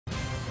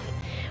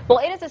Well,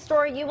 it is a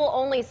story you will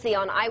only see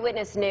on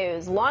Eyewitness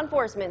News. Law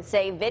enforcement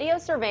say video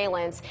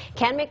surveillance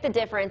can make the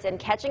difference in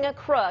catching a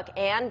crook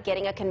and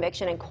getting a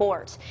conviction in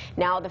court.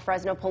 Now, the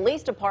Fresno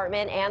Police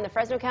Department and the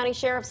Fresno County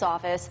Sheriff's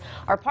Office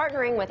are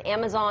partnering with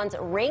Amazon's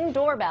Ring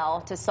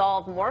doorbell to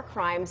solve more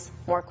crimes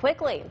more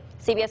quickly.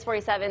 CBS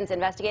 47's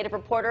investigative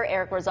reporter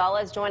Eric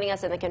Rosales joining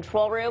us in the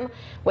control room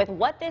with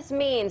what this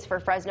means for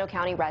Fresno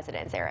County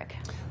residents. Eric.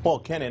 Well,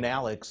 Ken and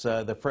Alex,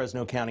 the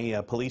Fresno County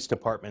Police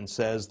Department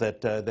says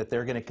that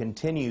they're going to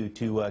continue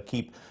to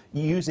keep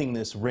using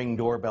this Ring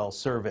doorbell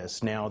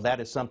service. Now, that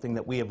is something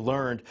that we have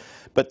learned,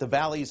 but the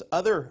Valley's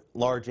other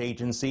large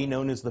agency,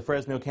 known as the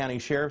Fresno County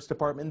Sheriff's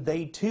Department,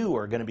 they too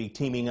are going to be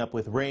teaming up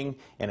with Ring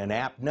and an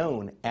app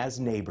known as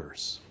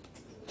Neighbors.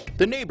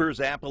 The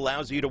Neighbors app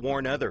allows you to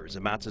warn others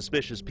about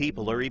suspicious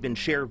people or even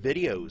share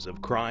videos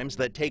of crimes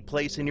that take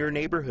place in your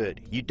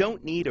neighborhood. You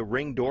don't need a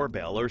Ring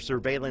doorbell or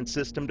surveillance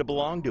system to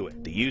belong to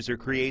it. The user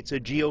creates a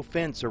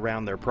geofence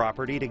around their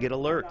property to get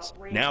alerts.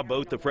 Now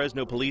both the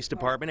Fresno Police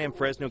Department and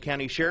Fresno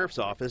County Sheriff's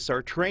Office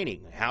are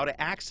training how to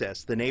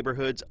access the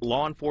neighborhood's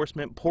law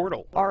enforcement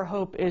portal. Our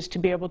hope is to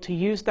be able to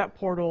use that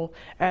portal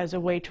as a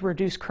way to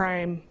reduce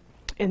crime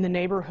in the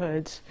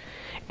neighborhoods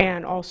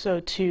and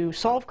also to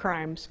solve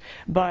crimes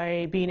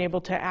by being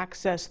able to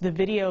access the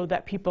video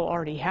that people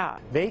already have.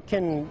 They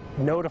can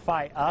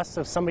notify us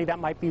of somebody that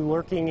might be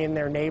lurking in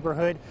their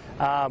neighborhood.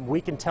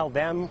 We can tell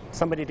them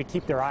somebody to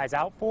keep their eyes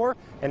out for,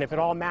 and if it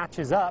all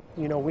matches up,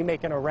 you know, we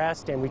make an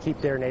arrest and we keep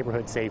their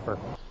neighborhood safer.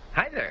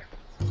 Hi there.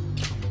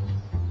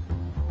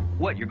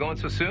 What, you're going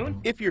so soon?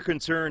 If you're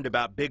concerned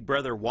about Big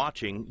Brother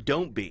watching,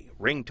 don't be.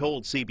 Ring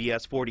told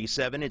CBS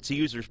 47 its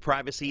users'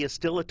 privacy is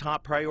still a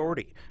top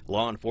priority.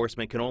 Law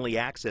enforcement can only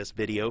access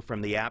video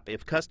from the app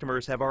if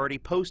customers have already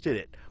posted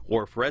it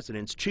or if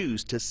residents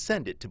choose to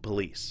send it to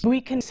police.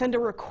 We can send a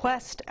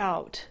request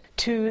out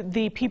to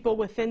the people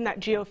within that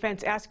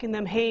geofence asking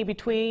them, hey,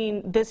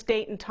 between this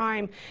date and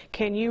time,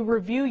 can you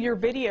review your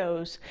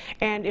videos?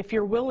 And if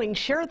you're willing,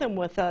 share them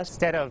with us.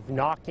 Instead of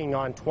knocking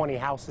on 20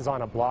 houses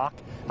on a block,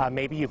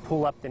 maybe you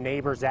pull up the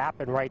Neighbors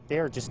app and right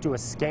there just do a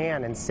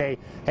scan and say,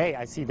 hey,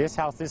 I see this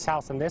house,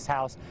 and this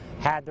house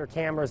had their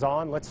cameras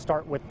on. Let's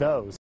start with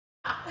those.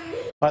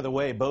 By the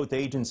way, both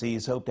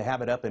agencies hope to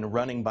have it up and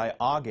running by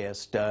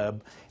August,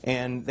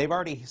 and they've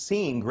already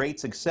seen great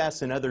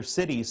success in other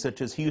cities such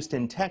as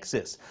Houston,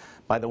 Texas.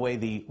 By the way,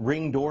 the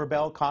Ring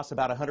doorbell costs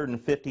about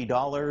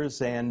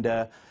 $150,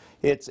 and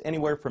it's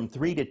anywhere from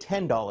 $3 to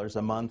 $10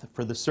 a month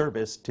for the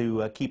service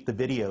to keep the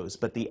videos,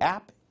 but the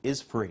app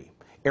is free.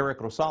 Eric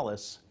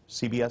Rosales,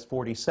 CBS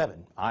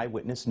 47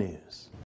 Eyewitness News.